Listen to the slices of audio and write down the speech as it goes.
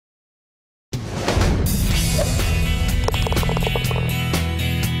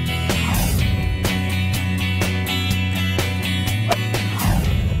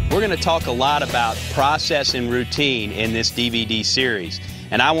We're going to talk a lot about process and routine in this DVD series,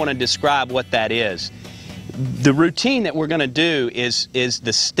 and I want to describe what that is. The routine that we're going to do is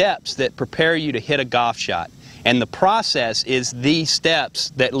the steps that prepare you to hit a golf shot, and the process is the steps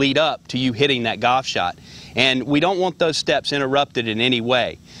that lead up to you hitting that golf shot. And we don't want those steps interrupted in any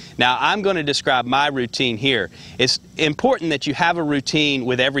way. Now, I'm going to describe my routine here. It's important that you have a routine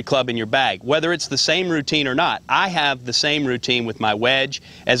with every club in your bag, whether it's the same routine or not. I have the same routine with my wedge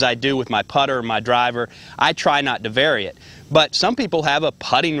as I do with my putter or my driver. I try not to vary it. But some people have a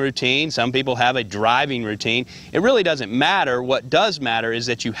putting routine, some people have a driving routine. It really doesn't matter. What does matter is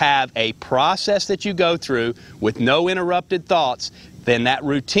that you have a process that you go through with no interrupted thoughts, then that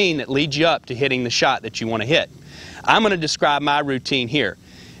routine that leads you up to hitting the shot that you want to hit. I'm going to describe my routine here.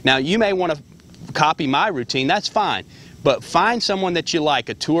 Now, you may want to copy my routine, that's fine, but find someone that you like,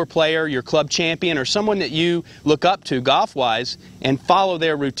 a tour player, your club champion, or someone that you look up to golf-wise, and follow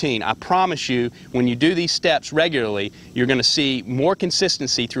their routine. I promise you, when you do these steps regularly, you're going to see more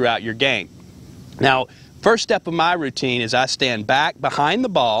consistency throughout your game. Now, first step of my routine is I stand back behind the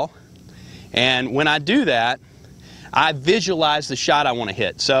ball, and when I do that, I visualize the shot I want to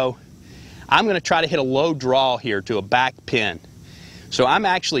hit. So I'm going to try to hit a low draw here to a back pin. So I'm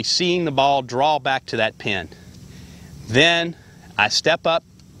actually seeing the ball draw back to that pin. Then I step up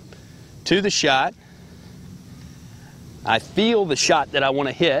to the shot. I feel the shot that I want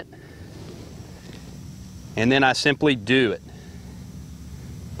to hit, and then I simply do it.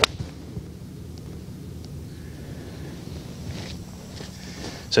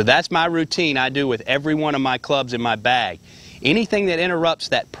 So that's my routine I do with every one of my clubs in my bag. Anything that interrupts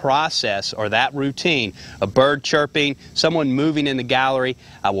that process or that routine, a bird chirping, someone moving in the gallery,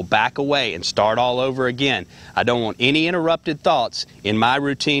 I will back away and start all over again. I don't want any interrupted thoughts in my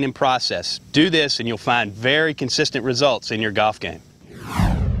routine and process. Do this and you'll find very consistent results in your golf game.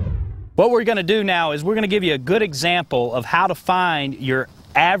 What we're going to do now is we're going to give you a good example of how to find your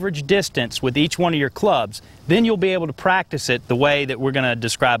average distance with each one of your clubs. Then you'll be able to practice it the way that we're going to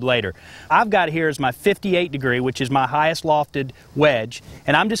describe later. I've got here is my 58 degree, which is my highest lofted wedge,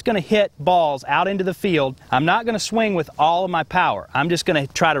 and I'm just going to hit balls out into the field. I'm not going to swing with all of my power. I'm just going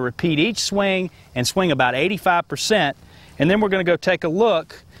to try to repeat each swing and swing about 85%, and then we're going to go take a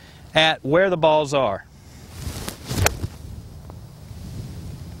look at where the balls are.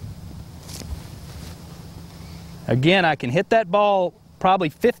 Again, I can hit that ball probably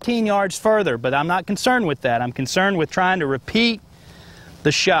 15 yards further, but I'm not concerned with that. I'm concerned with trying to repeat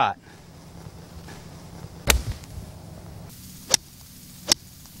the shot.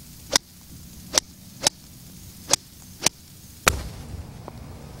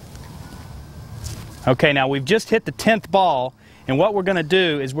 Okay, now we've just hit the 10th ball, and what we're going to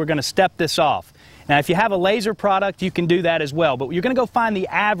do is we're going to step this off. Now, if you have a laser product, you can do that as well, but you're going to go find the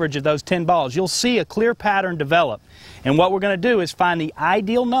average of those 10 balls. You'll see a clear pattern develop, and what we're going to do is find the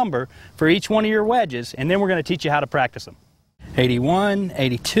ideal number for each one of your wedges, and then we're going to teach you how to practice them. 81,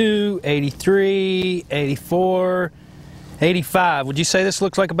 82, 83, 84, 85. Would you say this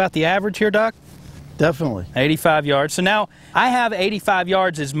looks like about the average here, Doc? Definitely. 85 yards. So now I have 85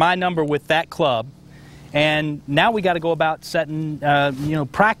 yards as my number with that club. And now we got to go about setting,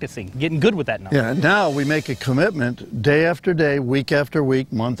 practicing, getting good with that number. Yeah, now we make a commitment day after day, week after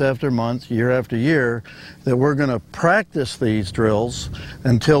week, month after month, year after year, that we're going to practice these drills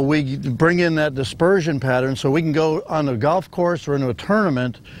until we bring in that dispersion pattern so we can go on a golf course or into a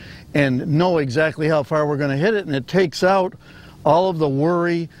tournament and know exactly how far we're going to hit it. And it takes out all of the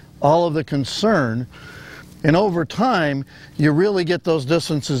worry, all of the concern. And over time, you really get those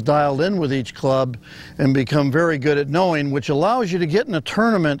distances dialed in with each club and become very good at knowing, which allows you to get in a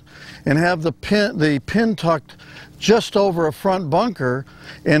tournament and have the pin tucked just over a front bunker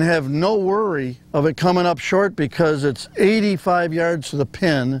and have no worry of it coming up short because it's 85 yards to the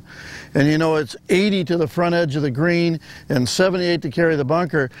pin, and you know it's 80 to the front edge of the green and 78 to carry the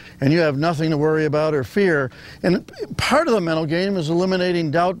bunker, and you have nothing to worry about or fear. And part of the mental game is eliminating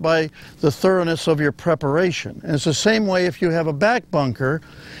doubt by the thoroughness of your preparation. And it's the same way if you have a back bunker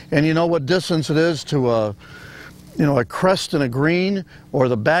and you know what distance it is to a crest in a green or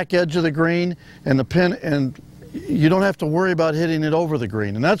the back edge of the green and the pin, and you don't have to worry about hitting it over the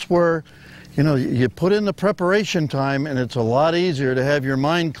green. And that's where, you put in the preparation time, and it's a lot easier to have your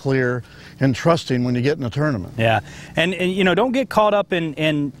mind clear and trusting when you get in a tournament. Yeah, and don't get caught up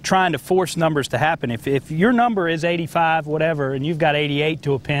in trying to force numbers to happen. If your number is 85, whatever, and you've got 88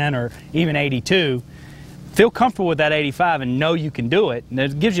 to a pin or even 82, feel comfortable with that 85 and know you can do it, and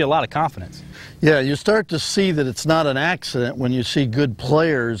it gives you a lot of confidence. Yeah, you start to see that it's not an accident when you see good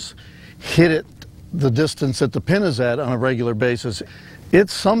players hit it the distance that the pin is at on a regular basis.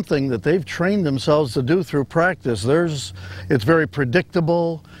 It's something that they've trained themselves to do through practice. It's very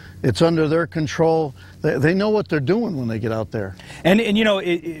predictable. It's under their control. They know what they're doing when they get out there. And you know,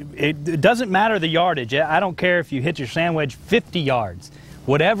 it doesn't matter the yardage. I don't care if you hit your sand wedge 50 yards.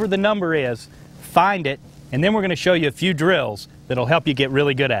 Whatever the number is, find it, and then we're going to show you a few drills that'll help you get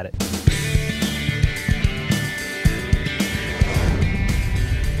really good at it.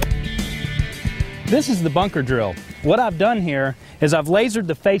 This is the bunker drill. What I've done here is I've lasered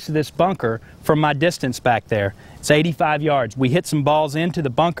the face of this bunker from my distance back there. It's 85 yards. We hit some balls into the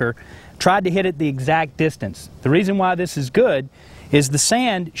bunker, tried to hit it the exact distance. The reason why this is good is the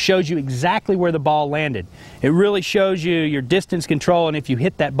sand shows you exactly where the ball landed. It really shows you your distance control and if you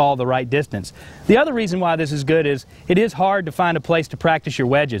hit that ball the right distance. The other reason why this is good is it is hard to find a place to practice your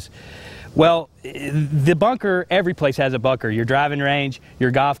wedges. Well, the bunker, every place has a bunker. Your driving range,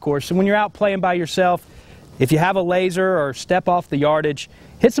 your golf course. So when you're out playing by yourself, if you have a laser or step off the yardage,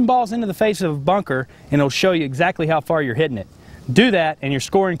 hit some balls into the face of a bunker and it'll show you exactly how far you're hitting it. Do that and your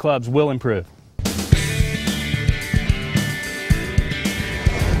scoring clubs will improve.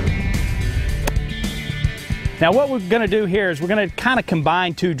 Now what we're going to do here is we're going to kind of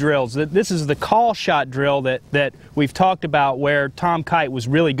combine two drills. This is the call shot drill that we've talked about where Tom Kite was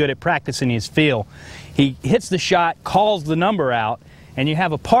really good at practicing his feel. He hits the shot, calls the number out, and you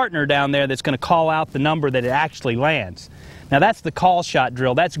have a partner down there that's going to call out the number that it actually lands. Now that's the call shot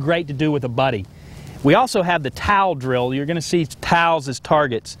drill. That's great to do with a buddy. We also have the towel drill. You're going to see towels as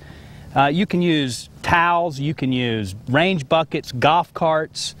targets. You can use towels, you can use range buckets, golf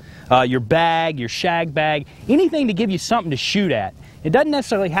carts, your bag, your shag bag, anything to give you something to shoot at. It doesn't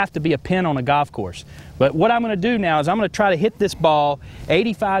necessarily have to be a pin on a golf course. But what I'm going to do now is I'm going to try to hit this ball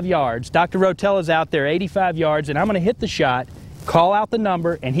 85 yards. Dr. Rotella's out there 85 yards, and I'm going to hit the shot, call out the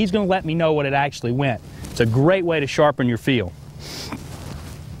number, and he's going to let me know what it actually went. It's a great way to sharpen your feel.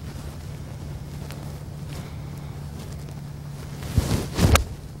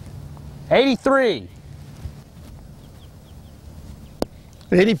 '83.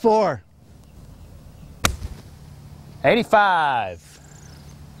 84. 85.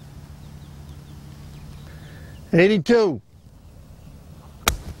 82.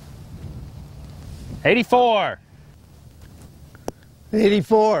 84.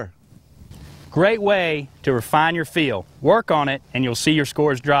 84. Great way to refine your feel. Work on it and you'll see your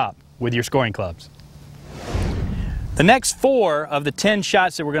scores drop with your scoring clubs. The next 4 of the 10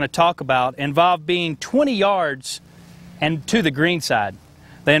 shots that we're going to talk about involve being 20 yards and to the green side.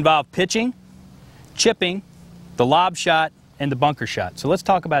 They involve pitching, chipping, the lob shot, and the bunker shot. So let's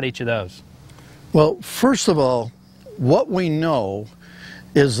talk about each of those. Well, first of all, what we know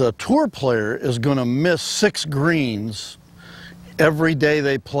is a tour player is going to miss 6 greens every day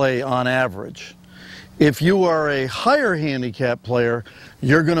they play on average. If you are a higher handicap player,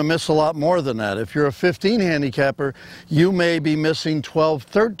 you're going to miss a lot more than that. If you're a 15 handicapper, you may be missing 12,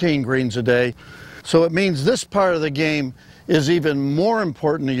 13 greens a day. So it means this part of the game is even more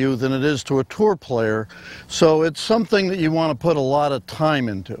important to you than it is to a tour player. So it's something that you want to put a lot of time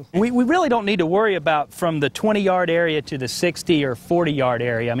into. We really don't need to worry about from the 20-yard area to the 60 or 40-yard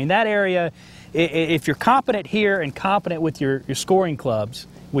area. I mean, that area, if you're competent here and competent with your scoring clubs,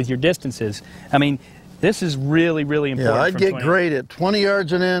 with your distances, I mean, this is really, really important. Yeah, I'd get great at 20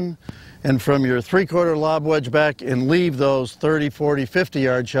 yards and in, and from your 3/4 lob wedge back, and leave those 30, 40,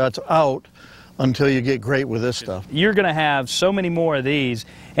 50-yard shots out until you get great with this stuff. You're going to have so many more of these,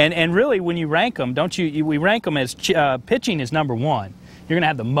 and really when you rank them, don't you? We rank them as pitching is number 1. You're going to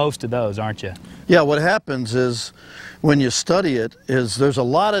have the most of those, aren't you? Yeah, what happens is when you study it is there's a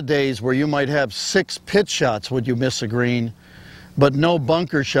lot of days where you might have 6 pitch shots when you miss a green, but no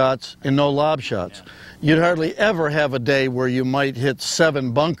bunker shots and no lob shots. Yeah. You'd hardly ever have a day where you might hit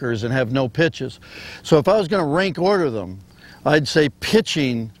 7 bunkers and have no pitches. So if I was going to rank order them, I'd say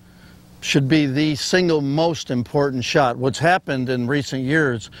pitching should be the single most important shot. What's happened in recent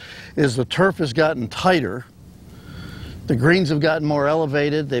years is the turf has gotten tighter, the greens have gotten more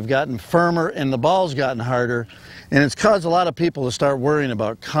elevated, they've gotten firmer, and the ball's gotten harder, and it's caused a lot of people to start worrying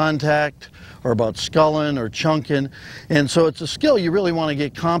about contact or about sculling or chunking. And so it's a skill you really want to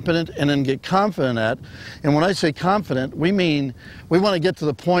get competent and then get confident at. And when I say confident, we mean we want to get to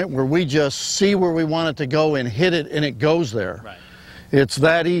the point where we just see where we want it to go and hit it and it goes there. Right. It's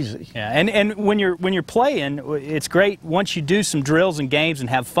that easy. Yeah, and when you're playing, it's great once you do some drills and games and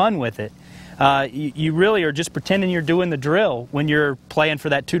have fun with it. You really are just pretending you're doing the drill when you're playing for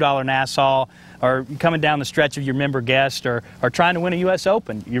that $2 Nassau or coming down the stretch of your member guest or trying to win a U.S.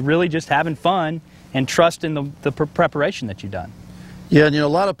 Open. You're really just having fun and trusting the preparation that you've done. Yeah, and a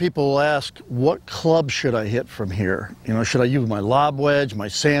lot of people will ask, what club should I hit from here? Should I use my lob wedge, my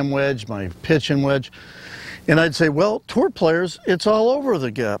sand wedge, my pitching wedge? And I'd say, well, tour players, it's all over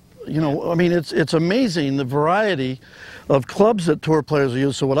the gap. I mean, it's amazing the variety of clubs that tour players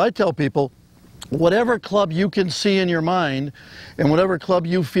use. So what I tell people, whatever club you can see in your mind and whatever club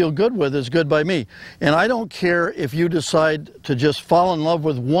you feel good with is good by me. And I don't care if you decide to just fall in love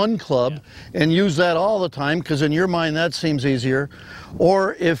with one club and use that all the time, because in your mind that seems easier,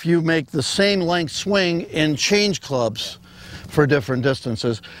 or if you make the same length swing and change clubs for different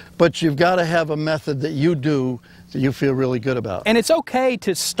distances. But you've got to have a method that you do that you feel really good about. And it's okay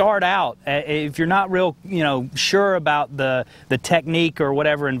to start out if you're not real, sure about the technique or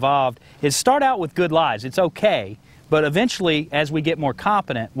whatever involved. Is start out with good lies. It's okay, but eventually, as we get more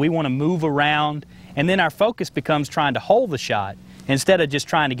competent, we want to move around, and then our focus becomes trying to hold the shot instead of just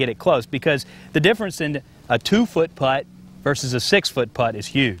trying to get it close. Because the difference in a 2-foot putt versus a 6-foot putt is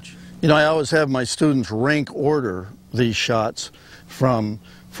huge. I always have my students rank order these shots from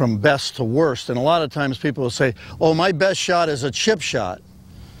best to worst, and a lot of times people will say, oh, my best shot is a chip shot,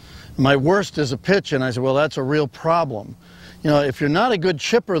 my worst is a pitch, and I say, well, that's a real problem. If you're not a good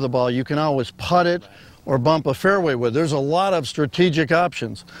chipper of the ball, you can always putt it or bump a fairway with. There's a lot of strategic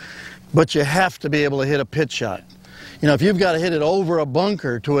options, but you have to be able to hit a pitch shot. If you've got to hit it over a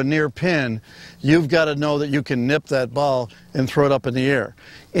bunker to a near pin, you've got to know that you can nip that ball and throw it up in the air.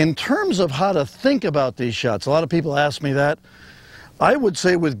 In terms of how to think about these shots, a lot of people ask me that. I would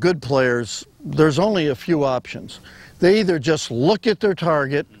say with good players, there's only a few options. They either just look at their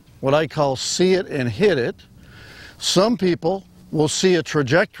target, what I call see it and hit it. Some people will see a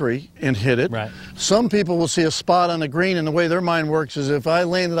trajectory and hit it. Right. Some people will see a spot on the green, and the way their mind works is if I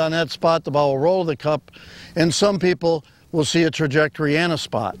landed on that spot, the ball will roll to the cup. And some people will see a trajectory and a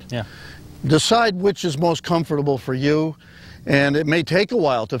spot. Yeah. Decide which is most comfortable for you. And it may take a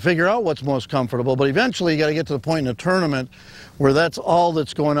while to figure out what's most comfortable, but eventually you got to get to the point in a tournament where that's all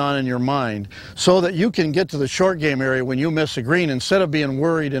that's going on in your mind, so that you can get to the short game area when you miss a green. Instead of being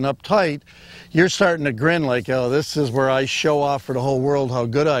worried and uptight, you're starting to grin like, oh, this is where I show off for the whole world how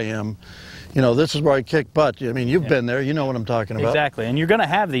good I am. This is where I kick butt. I mean, you've been there. You know what I'm talking about. Exactly. And you're going to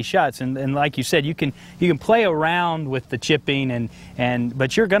have these shots. And like you said, you can play around with the chipping,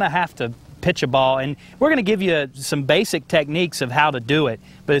 but you're going to have to pitch a ball. And we're going to give you some basic techniques of how to do it,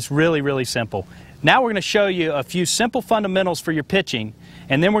 but it's really, really simple. Now we're going to show you a few simple fundamentals for your pitching,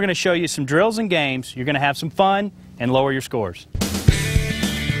 and then we're going to show you some drills and games. You're going to have some fun and lower your scores.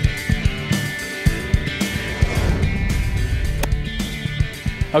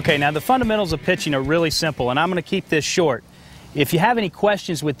 Okay, now the fundamentals of pitching are really simple, and I'm going to keep this short. If you have any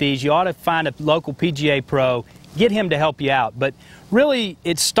questions with these, you ought to find a local PGA pro, get him to help you out. But really,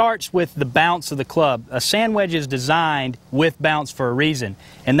 it starts with the bounce of the club. A sand wedge is designed with bounce for a reason,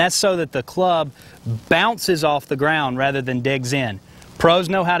 and that's so that the club bounces off the ground rather than digs in. Pros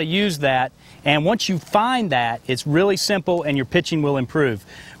know how to use that, and once you find that, it's really simple and your pitching will improve.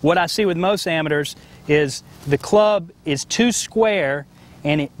 What I see with most amateurs is the club is too square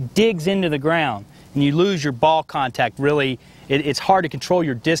and it digs into the ground, and you lose your ball contact. Really, it's hard to control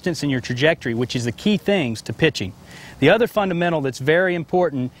your distance and your trajectory, which is the key things to pitching. The other fundamental that's very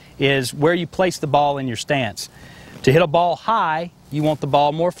important is where you place the ball in your stance. To hit a ball high, you want the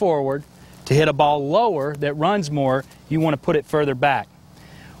ball more forward. To hit a ball lower that runs more, you want to put it further back.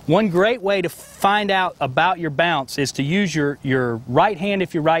 One great way to find out about your bounce is to use your right hand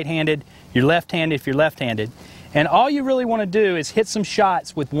if you're right-handed, your left hand if you're left-handed. And all you really want to do is hit some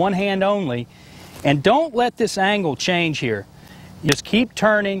shots with one hand only, and don't let this angle change here. You just keep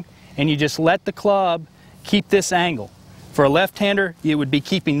turning, and you just let the club keep this angle. For a left-hander, it would be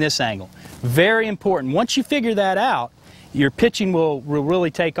keeping this angle. Very important. Once you figure that out, your pitching will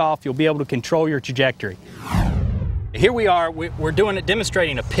really take off. You'll be able to control your trajectory. Here we are. We're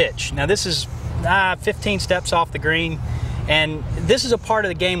demonstrating a pitch. Now this is 15 steps off the green, and this is a part of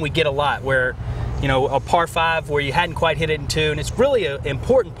the game we get a lot where, a par 5 where you hadn't quite hit it in 2, and it's really an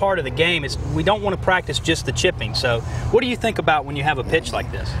important part of the game. We don't want to practice just the chipping. So what do you think about when you have a pitch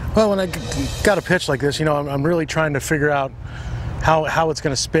like this? Well, when I got a pitch like this, I'm really trying to figure out how it's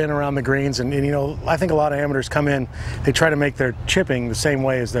going to spin around the greens, and I think a lot of amateurs come in, they try to make their chipping the same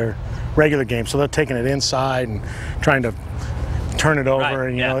way as their regular game, so they're taking it inside and trying to turn it over. Right,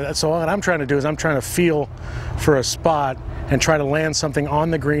 and yeah. So what I'm trying to do is I'm trying to feel for a spot and try to land something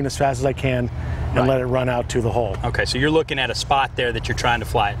on the green as fast as I can and let it run out to the hole. Okay, so you're looking at a spot there that you're trying to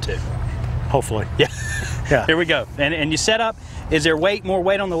fly it to. Hopefully. Yeah. Yeah. Here we go. And you set up. Is there more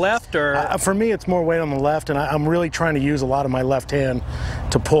weight on the left, or? For me, it's more weight on the left, and I'm really trying to use a lot of my left hand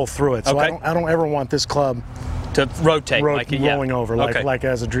to pull through it. So okay. I don't ever want this club To rotate, rolling over, okay. like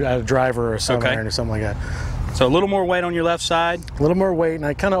as a driver or a 7-iron or something like that. So a little more weight on your left side. A little more weight, and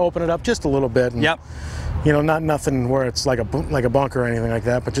I kind of open it up just a little bit. And, yep. You know, nothing where it's like a bunker or anything like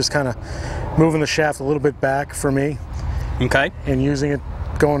that, but just kind of moving the shaft a little bit back for me. Okay. And using it,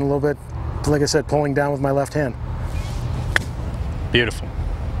 going a little bit, like I said, pulling down with my left hand. Beautiful.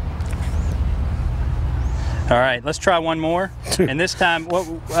 All right, let's try one more. And this time,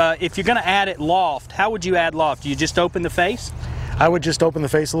 if you're going to add it loft, how would you add loft? Do you just open the face? I would just open the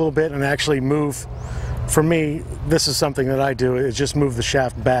face a little bit and actually move. For me, this is something that I do, is just move the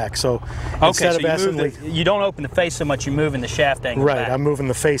shaft back. So instead of you don't open the face so much, you're moving the shaft angle back. I'm moving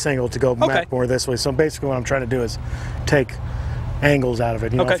the face angle to go back more this way. So basically what I'm trying to do is take angles out of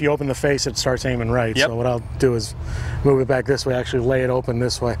it. You know, if you open the face, it starts aiming right. So what I'll do is move it back this way, actually lay it open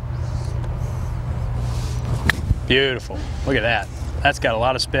this way. Beautiful. Look at that. That's got a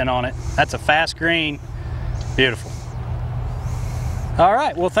lot of spin on it. That's a fast green. Beautiful. All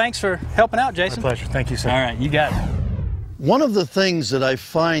right. Well, thanks for helping out, Jason. My pleasure. Thank you, sir. All right. You got it. One of the things that I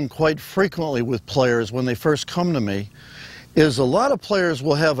find quite frequently with players when they first come to me is a lot of players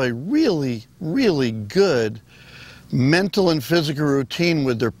will have a really, really good mental and physical routine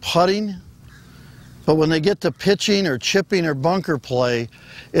with their putting, but when they get to pitching or chipping or bunker play,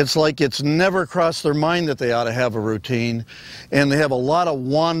 it's like it's never crossed their mind that they ought to have a routine, and they have a lot of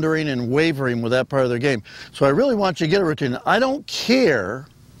wandering and wavering with that part of their game. So I really want you to get a routine. I don't care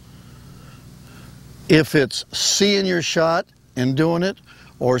if it's seeing your shot and doing it,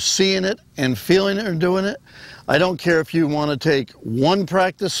 or seeing it and feeling it and doing it. I don't care if you want to take one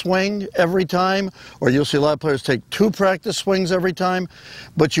practice swing every time, or you'll see a lot of players take 2 practice swings every time,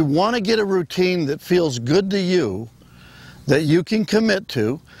 but you want to get a routine that feels good to you, that you can commit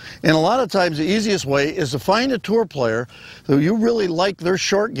to. And a lot of times the easiest way is to find a tour player who you really like their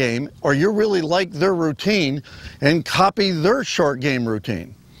short game, or you really like their routine, and copy their short game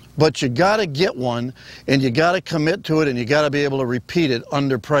routine. But you got to get one, and you got to commit to it, and you got to be able to repeat it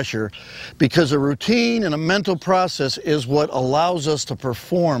under pressure, because a routine and a mental process is what allows us to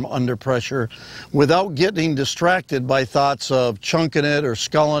perform under pressure without getting distracted by thoughts of chunking it or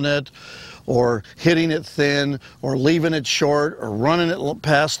sculling it, or hitting it thin, or leaving it short, or running it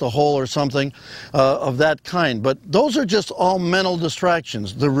past the hole or something of that kind. But those are just all mental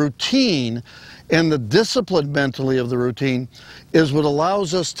distractions. The routine and the discipline mentally of the routine is what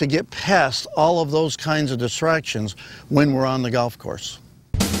allows us to get past all of those kinds of distractions when we're on the golf course.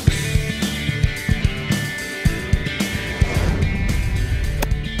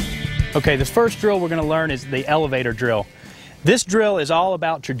 Okay, the first drill we're going to learn is the elevator drill. This drill is all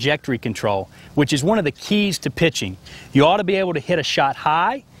about trajectory control, which is one of the keys to pitching. You ought to be able to hit a shot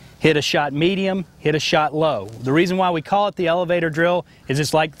high, hit a shot medium, hit a shot low. The reason why we call it the elevator drill is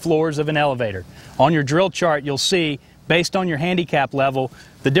it's like floors of an elevator. On your drill chart, you'll see, based on your handicap level,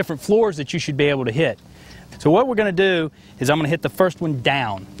 the different floors that you should be able to hit. So what we're going to do is I'm going to hit the first one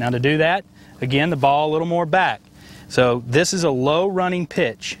down. Now to do that, again, the ball a little more back. So this is a low running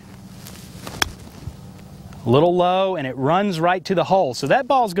pitch. A little low, and it runs right to the hole. So that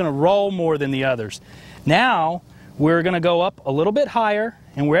ball's going to roll more than the others. Now we're going to go up a little bit higher,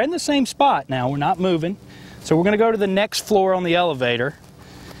 and we're in the same spot now. We're not moving. So we're going to go to the next floor on the elevator,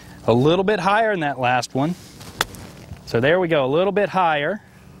 a little bit higher than that last one. So there we go, a little bit higher.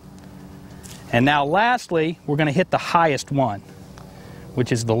 And now lastly, we're going to hit the highest one,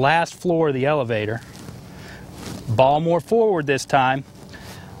 which is the last floor of the elevator. Ball more forward this time,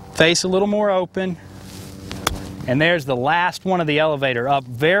 face a little more open. And there's the last one of the elevator, up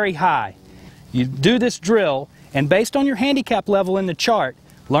very high. You do this drill, and based on your handicap level in the chart,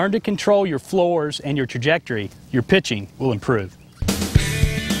 learn to control your floors and your trajectory. Your pitching will improve.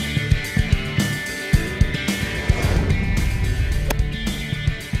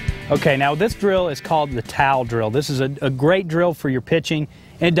 Okay, now this drill is called the towel drill. This is a great drill for your pitching.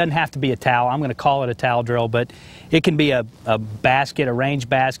 It doesn't have to be a towel. I'm going to call it a towel drill, but it can be a basket, a range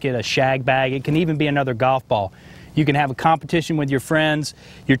basket, a shag bag. It can even be another golf ball. You can have a competition with your friends.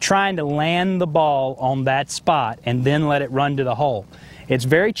 You're trying to land the ball on that spot and then let it run to the hole. It's a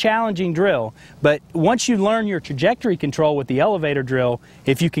very challenging drill, but once you learn your trajectory control with the elevator drill,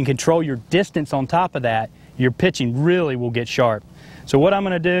 if you can control your distance on top of that, your pitching really will get sharp. So what I'm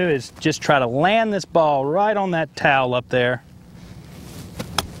going to do is just try to land this ball right on that towel up there.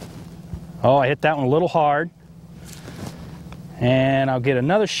 Oh, I hit that one a little hard. And I'll get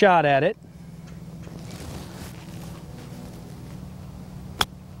another shot at it.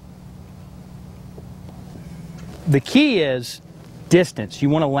 The key is distance. You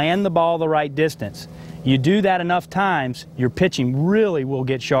want to land the ball the right distance. You do that enough times, your pitching really will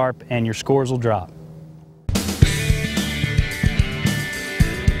get sharp and your scores will drop.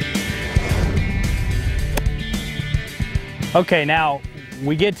 Okay, now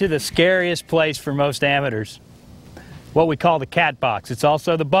we get to the scariest place for most amateurs, what we call the cat box. It's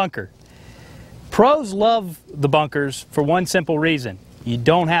also the bunker. Pros love the bunkers for one simple reason. You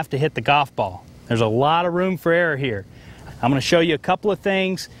don't have to hit the golf ball. There's a lot of room for error here. I'm going to show you a couple of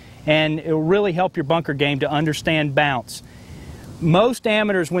things, and it will really help your bunker game to understand bounce. Most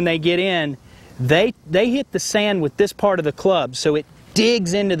amateurs, when they get in, they hit the sand with this part of the club, so it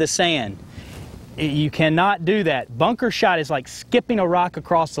digs into the sand. You cannot do that. Bunker shot is like skipping a rock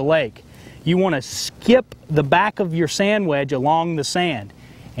across the lake. You want to skip the back of your sand wedge along the sand.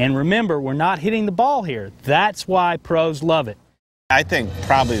 And remember, we're not hitting the ball here. That's why pros love it. I think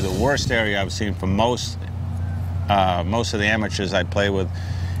probably the worst area I've seen from most of the amateurs I play with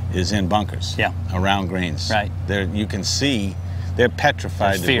is in bunkers. Yeah. Around greens. Right. There you can see they're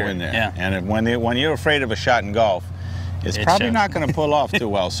petrified to go in there. Yeah. And when you're afraid of a shot in golf, it's probably not going to pull off too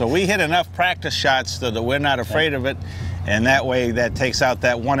well. So we hit enough practice shots so that we're not afraid of it, and that way that takes out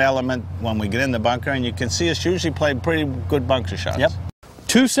that one element when we get in the bunker, and you can see us usually play pretty good bunker shots. Yep.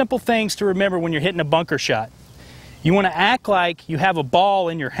 Two simple things to remember when you're hitting a bunker shot. You want to act like you have a ball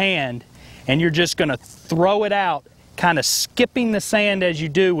in your hand and you're just going to throw it out, kind of skipping the sand as you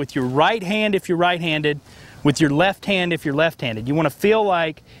do with your right hand if you're right-handed, with your left hand if you're left-handed. You want to feel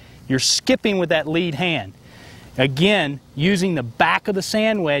like you're skipping with that lead hand. Again, using the back of the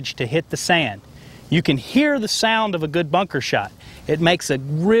sand wedge to hit the sand. You can hear the sound of a good bunker shot. It makes a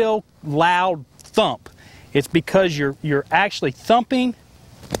real loud thump. It's because you're actually thumping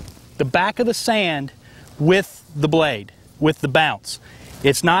the back of the sand with the blade, with the bounce.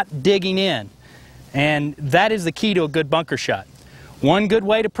 It's not digging in. And that is the key to a good bunker shot. One good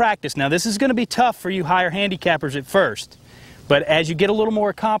way to practice. Now this is going to be tough for you higher handicappers at first, but as you get a little more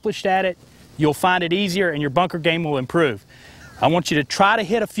accomplished at it, you'll find it easier and your bunker game will improve. I want you to try to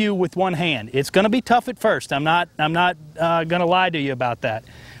hit a few with one hand. It's going to be tough at first. I'm not going to lie to you about that.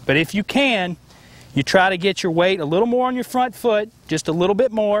 But if you can, you try to get your weight a little more on your front foot, just a little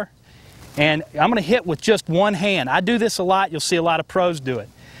bit more. And I'm going to hit with just one hand. I do this a lot. You'll see a lot of pros do it.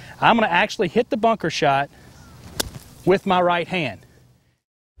 I'm going to actually hit the bunker shot with my right hand.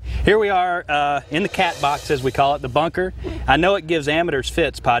 Here we are in the cat box, as we call it, the bunker. I know it gives amateurs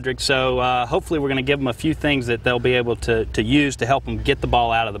fits, Padraig, so hopefully we're going to give them a few things that they'll be able to use to help them get the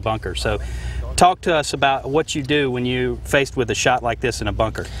ball out of the bunker. So talk to us about what you do when you're faced with a shot like this in a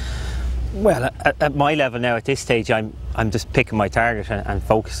bunker. Well, at my level now, at this stage, I'm just picking my target and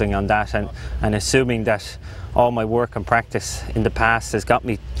focusing on that, and assuming that all my work and practice in the past has got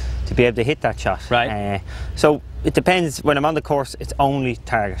me to be able to hit that shot. Right. So it depends. When I'm on the course, it's only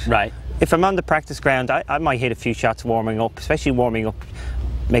target. Right. If I'm on the practice ground, I might hit a few shots warming up, especially warming up,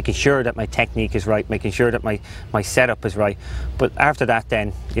 making sure that my technique is right, making sure that my setup is right. But after that,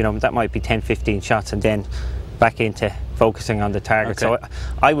 then, you know, that might be 10, 15 shots, and then back into focusing on the target. Okay. So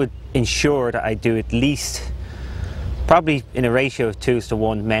I would ensure that I do at least probably in a ratio of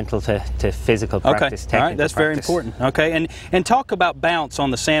 2:1 mental to physical practice. Okay, all right, that's very important. Okay, and talk about bounce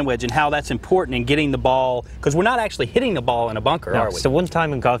on the sand wedge and how that's important in getting the ball, because we're not actually hitting the ball in a bunker, are we? It's the one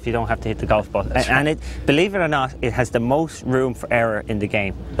time in golf you don't have to hit the golf ball. And it, believe it or not, it has the most room for error in the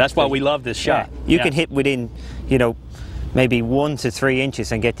game. That's why we love this shot. Yeah, you can hit within, you know, maybe 1 to 3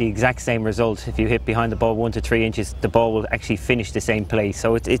 inches and get the exact same result. If you hit behind the ball 1 to 3 inches, the ball will actually finish the same place.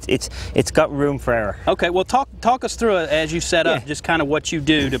 So it's got room for error. Okay, well talk us through it as you set up, just kind of what you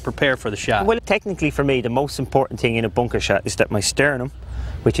do to prepare for the shot. Well, technically for me, the most important thing in a bunker shot is that my sternum,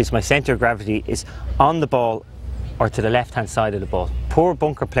 which is my center of gravity, is on the ball or to the left-hand side of the ball. Poor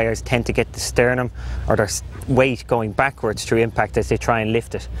bunker players tend to get the sternum or their weight going backwards through impact as they try and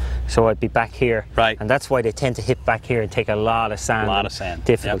lift it. So I'd be back here, right, and that's why they tend to hit back here and take a lot of sand. A lot of sand.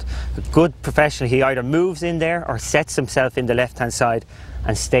 Difficult. Yep. A good professional, he either moves in there or sets himself in the left-hand side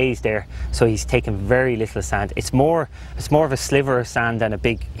and stays there, so he's taking very little sand. It's more of a sliver of sand than a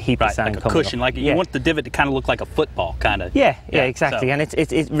big heap of sand like a coming cushion. up. Like you want the divot to kind of look like a football, kind of. Yeah, exactly. So. And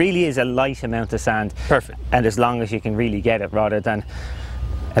it really is a light amount of sand. Perfect. And as long as you can really get it, rather than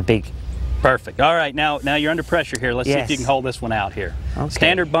a big. Perfect. All right, now you're under pressure here. Let's see if you can hold this one out here. Okay.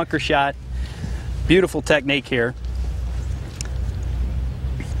 Standard bunker shot. Beautiful technique here.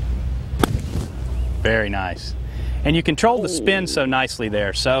 Very nice. And you control the spin so nicely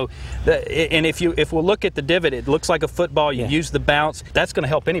there. So, and if we'll look at the divot, it looks like a football. You use the bounce. That's going to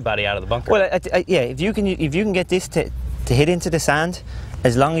help anybody out of the bunker. Well, yeah. If you can get this to hit into the sand,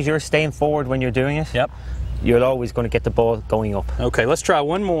 as long as you're staying forward when you're doing it, you're always going to get the ball going up. Okay, let's try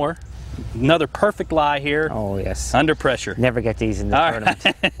one more. Another perfect lie here. Oh yes. Under pressure. Never get these in the tournament.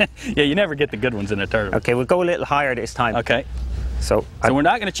 Yeah, you never get the good ones in a tournament. Okay, we'll go a little higher this time. Okay. So we're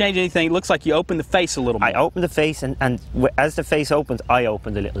not going to change anything. It looks like you open the face a little more. I open the face, and as the face opens, I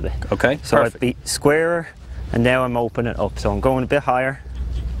opened a little bit. Okay, so perfect. I'd be squarer, and now I'm opening up. So I'm going a bit higher.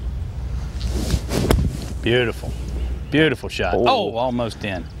 Beautiful. Beautiful shot. Oh, almost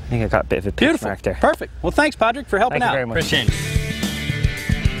in. I think I got a bit of a pitch mark there. Perfect. Well, thanks, Patrick, for helping out. Thank you very much. Appreciate it.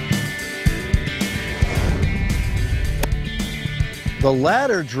 The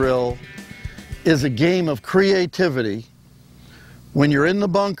ladder drill is a game of creativity. When you're in the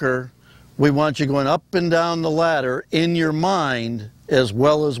bunker, we want you going up and down the ladder in your mind as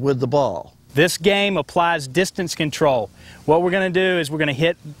well as with the ball. This game applies distance control. What we're going to do is we're going to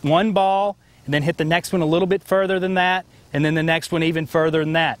hit one ball and then hit the next one a little bit further than that, and then the next one even further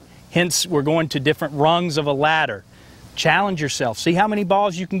than that. Hence, we're going to different rungs of a ladder. Challenge yourself. See how many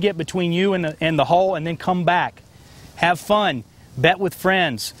balls you can get between you and the hole, and then come back. Have fun. Bet with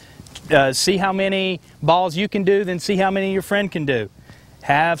friends. See how many balls you can do, then see how many your friend can do.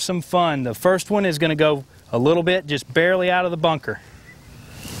 Have some fun. The first one is going to go a little bit, just barely out of the bunker.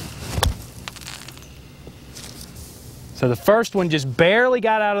 So the first one just barely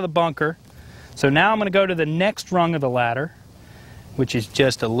got out of the bunker. So now I'm going to go to the next rung of the ladder, which is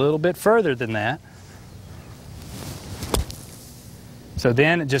just a little bit further than that. So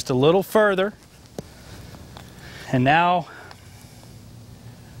then just a little further. And now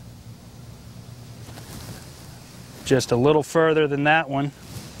just a little further than that one.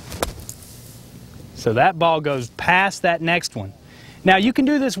 So that ball goes past that next one. Now you can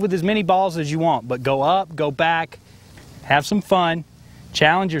do this with as many balls as you want, but go up, go back, have some fun,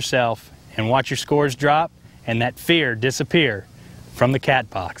 challenge yourself, and watch your scores drop and that fear disappear from the cat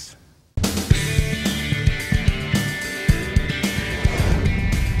box.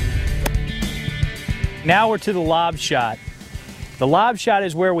 Now we're to the lob shot. The lob shot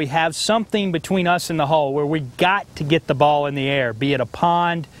is where we have something between us and the hole, where we got to get the ball in the air, be it a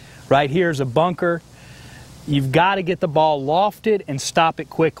pond, right here's a bunker. You've got to get the ball lofted and stop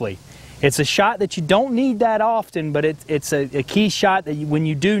it quickly. It's a shot that you don't need that often, but it's a key shot that when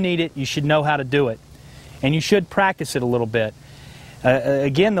you do need it, you should know how to do it. And you should practice it a little bit.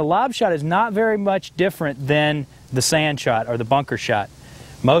 Again, the lob shot is not very much different than the sand shot or the bunker shot.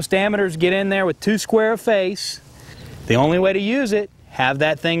 Most amateurs get in there with too square a face. The only way to use it, have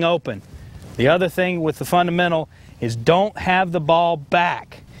that thing open. The other thing with the fundamental is don't have the ball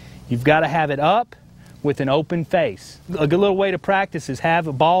back. You've got to have it up with an open face. A good little way to practice is have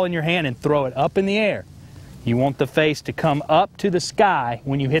a ball in your hand and throw it up in the air. You want the face to come up to the sky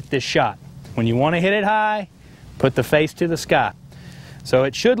when you hit this shot. When you want to hit it high, put the face to the sky. So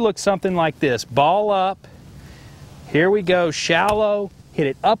it should look something like this. Ball up, here we go, shallow, hit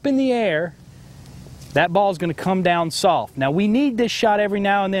it up in the air. That ball is going to come down soft. Now we need this shot every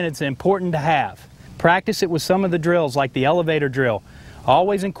now and then. It's important to have. Practice it with some of the drills like the elevator drill.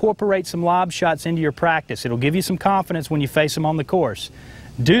 Always incorporate some lob shots into your practice. It'll give you some confidence when you face them on the course.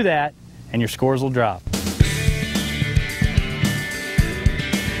 Do that and your scores will drop.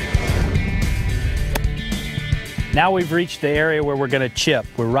 Now we've reached the area where we're going to chip.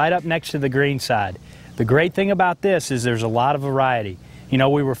 We're right up next to the greenside. The great thing about this is there's a lot of variety. You know,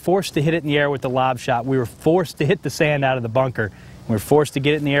 we were forced to hit it in the air with the lob shot. We were forced to hit the sand out of the bunker. We were forced to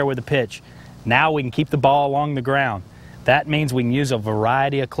get it in the air with the pitch. Now we can keep the ball along the ground. That means we can use a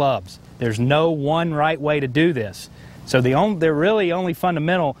variety of clubs. There's no one right way to do this. So the really only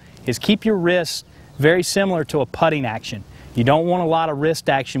fundamental is keep your wrists very similar to a putting action. You don't want a lot of wrist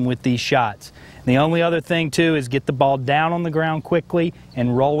action with these shots. And the only other thing too is get the ball down on the ground quickly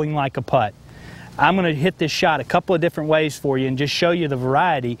and rolling like a putt. I'm going to hit this shot a couple of different ways for you and just show you the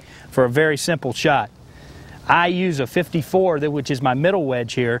variety for a very simple shot. I use a 54, which is my middle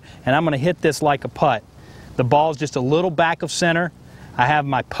wedge here, and I'm going to hit this like a putt. The ball's just a little back of center. I have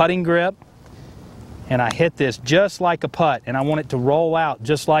my putting grip, and I hit this just like a putt, and I want it to roll out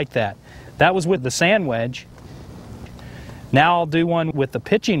just like that. That was with the sand wedge. Now I'll do one with the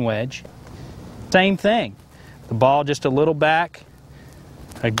pitching wedge. Same thing. The ball just a little back.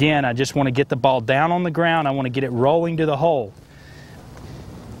 Again, I just want to get the ball down on the ground. I want to get it rolling to the hole.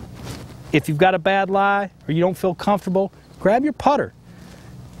 If you've got a bad lie or you don't feel comfortable, grab your putter.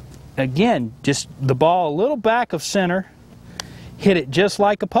 Again, just the ball a little back of center, hit it just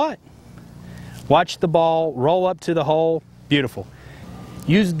like a putt. Watch the ball roll up to the hole. Beautiful.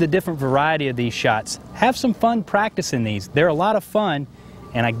 Use the different variety of these shots. Have some fun practicing these. They're a lot of fun,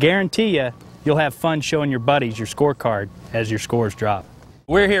 and I guarantee you'll have fun showing your buddies your scorecard as your scores drop.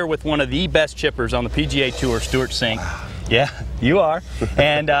 We're here with one of the best chippers on the PGA Tour, Stuart Sink. Yeah, you are.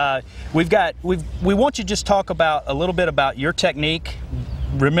 And we want you to just talk about a little bit about your technique,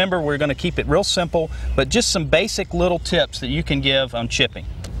 remember, we're going to keep it real simple, but just some basic little tips that you can give on chipping.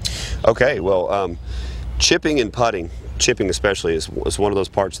 Okay, well, chipping and putting, chipping especially, is one of those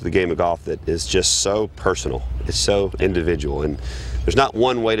parts of the game of golf that is just so personal. It's so individual, and there's not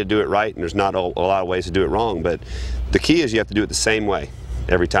one way to do it right, and there's not a lot of ways to do it wrong, but the key is you have to do it the same way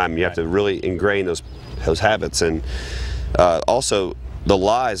every time. You have to really ingrain those habits, and also the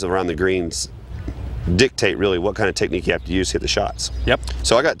lies around the greens dictate really what kind of technique you have to use to hit the shots. Yep.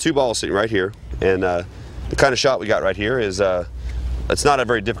 So I got 2 balls sitting right here, and the kind of shot we got right here is it's not a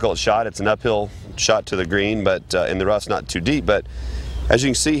very difficult shot. It's an uphill shot to the green, but in the rough's not too deep. But as you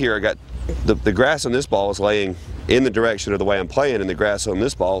can see here, I got the grass on this ball is laying in the direction of the way I'm playing, and the grass on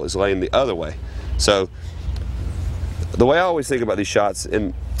this ball is laying the other way. So the way I always think about these shots,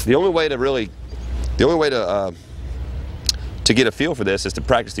 and the only way to get a feel for this is to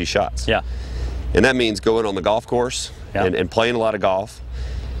practice these shots. Yeah. And that means going on the golf course, yeah, and playing a lot of golf.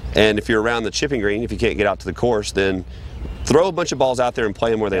 And if you're around the chipping green, if you can't get out to the course, then throw a bunch of balls out there and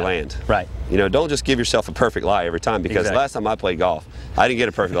play them where they land. Right. You know, don't just give yourself a perfect lie every time, because last time I played golf, I didn't get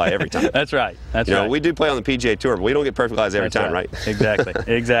a perfect lie every time. That's right. That's you right. know, we do play on the PGA Tour, but we don't get perfect lies every time, right? Exactly.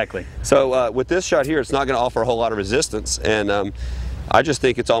 Exactly. So with this shot here, it's not going to offer a whole lot of resistance, and I just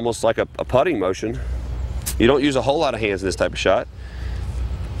think it's almost like a putting motion. You don't use a whole lot of hands in this type of shot.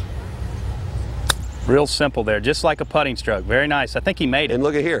 Real simple there, just like a putting stroke. Very nice. I think he made it. And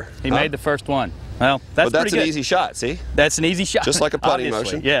look at here. He made the first one. Well, that's an easy shot, see? That's an easy shot. Just like a putting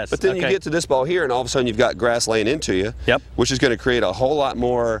motion. Yes. But then you get to this ball here, and all of a sudden you've got grass laying into you, yep, which is going to create a whole lot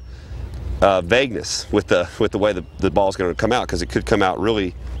more vagueness with the way the ball's going to come out, because it could come out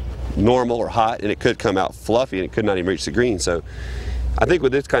really normal or hot, and it could come out fluffy, and it could not even reach the green. So I think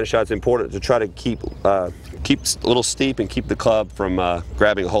with this kind of shot, it's important to try to keep a little steep and keep the club from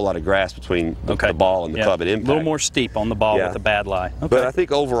grabbing a whole lot of grass between the ball and the club at impact. A little more steep on the ball with a bad lie. Okay. But I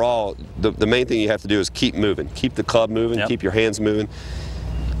think overall, the main thing you have to do is keep moving. Keep the club moving, keep your hands moving.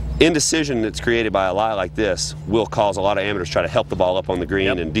 Indecision that's created by a lie like this will cause a lot of amateurs try to help the ball up on the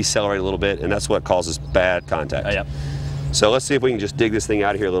green and decelerate a little bit, and that's what causes bad contact. So let's see if we can just dig this thing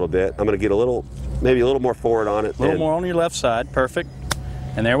out of here a little bit. I'm going to get maybe a little more forward on it. A little more on your left side. Perfect.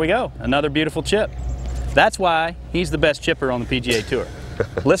 And there we go. Another beautiful chip. That's why he's the best chipper on the PGA Tour.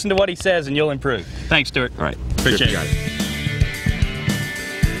 Listen to what he says and you'll improve. Thanks, Stuart. All right. Appreciate it.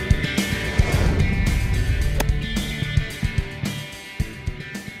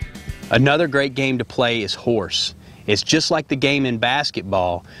 Another great game to play is horse. It's just like the game in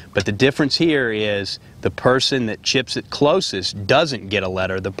basketball, but the difference here is the person that chips it closest doesn't get a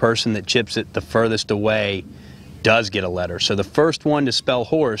letter. The person that chips it the furthest away does get a letter. So the first one to spell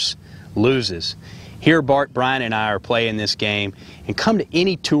horse loses. Here, Bart, Brian, and I are playing this game, and come to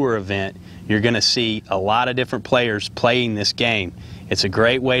any tour event, you're going to see a lot of different players playing this game. It's a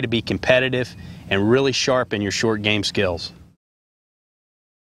great way to be competitive and really sharpen your short game skills.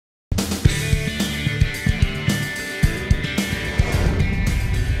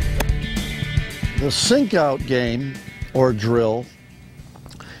 The sink out game, or drill,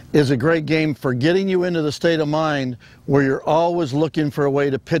 is a great game for getting you into the state of mind where you're always looking for a way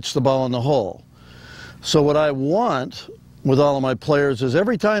to pitch the ball in the hole. So what I want with all of my players is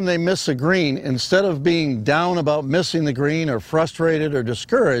every time they miss a green, instead of being down about missing the green or frustrated or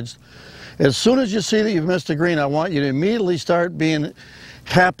discouraged, as soon as you see that you've missed a green, I want you to immediately start being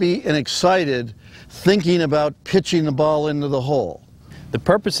happy and excited, thinking about pitching the ball into the hole. The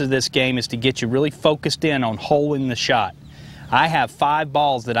purpose of this game is to get you really focused in on holing the shot. I have 5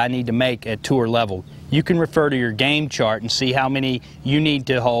 balls that I need to make at tour level. You can refer to your game chart and see how many you need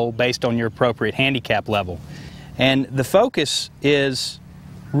to hole based on your appropriate handicap level. And the focus is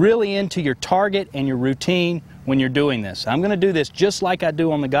really into your target and your routine when you're doing this. I'm going to do this just like I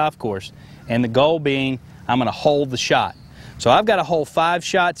do on the golf course, and the goal being I'm going to hold the shot. So I've got to hold 5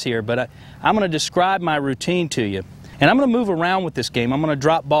 shots here, but I'm going to describe my routine to you. And I'm going to move around with this game. I'm going to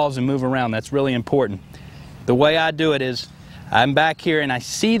drop balls and move around. That's really important. The way I do it is I'm back here and I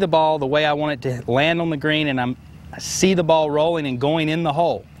see the ball the way I want it to land on the green, and I see the ball rolling and going in the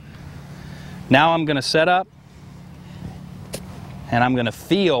hole. Now I'm going to set up and I'm going to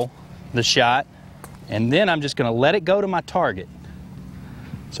feel the shot, and then I'm just going to let it go to my target.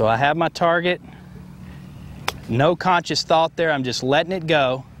 So I have my target, no conscious thought there, I'm just letting it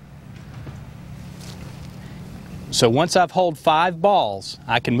go. So once I've holed 5 balls,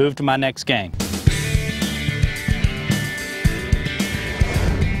 I can move to my next game.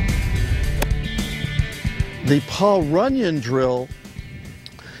 The Paul Runyon drill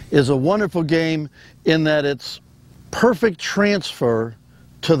is a wonderful game in that it's perfect transfer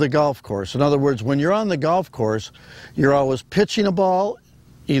to the golf course. In other words, when you're on the golf course, you're always pitching a ball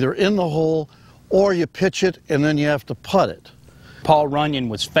either in the hole or you pitch it and then you have to putt it. Paul Runyon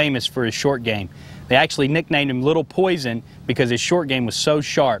was famous for his short game. They actually nicknamed him Little Poison because his short game was so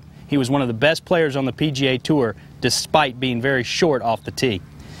sharp. He was one of the best players on the PGA Tour despite being very short off the tee.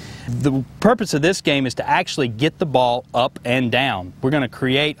 The purpose of this game is to actually get the ball up and down. We're going to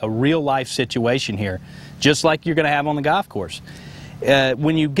create a real-life situation here, just like you're going to have on the golf course.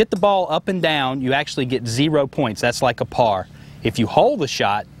 When you get the ball up and down, you actually get 0 points. That's like a par. If you hold the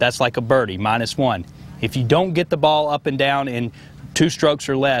shot, that's like a birdie, -1. If you don't get the ball up and down in 2 strokes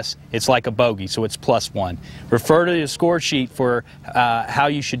or less, it's like a bogey, so it's +1. Refer to the score sheet for how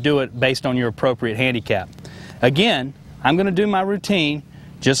you should do it based on your appropriate handicap. Again, I'm going to do my routine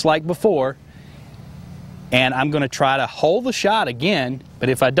just like before, and I'm going to try to hold the shot again, but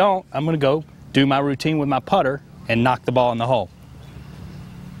if I don't, I'm going to go do my routine with my putter and knock the ball in the hole.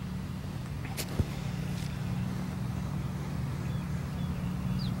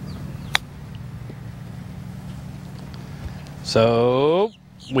 So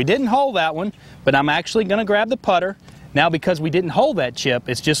we didn't hold that one, but I'm actually going to grab the putter. Now, because we didn't hold that chip,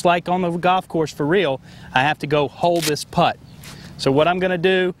 it's just like on the golf course for real, I have to go hold this putt. So what I'm going to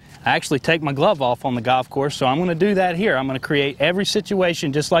do, I actually take my glove off on the golf course, so I'm going to do that here. I'm going to create every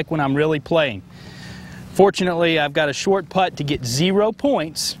situation just like when I'm really playing. Fortunately, I've got a short putt to get 0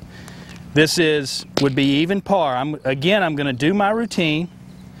 points. This would be even par. Again, I'm going to do my routine.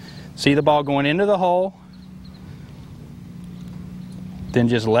 See the ball going into the hole. Then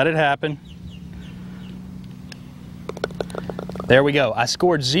just let it happen. There we go. I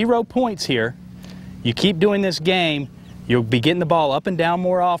scored 0 points here. You keep doing this game, you'll be getting the ball up and down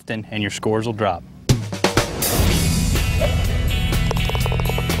more often, and your scores will drop.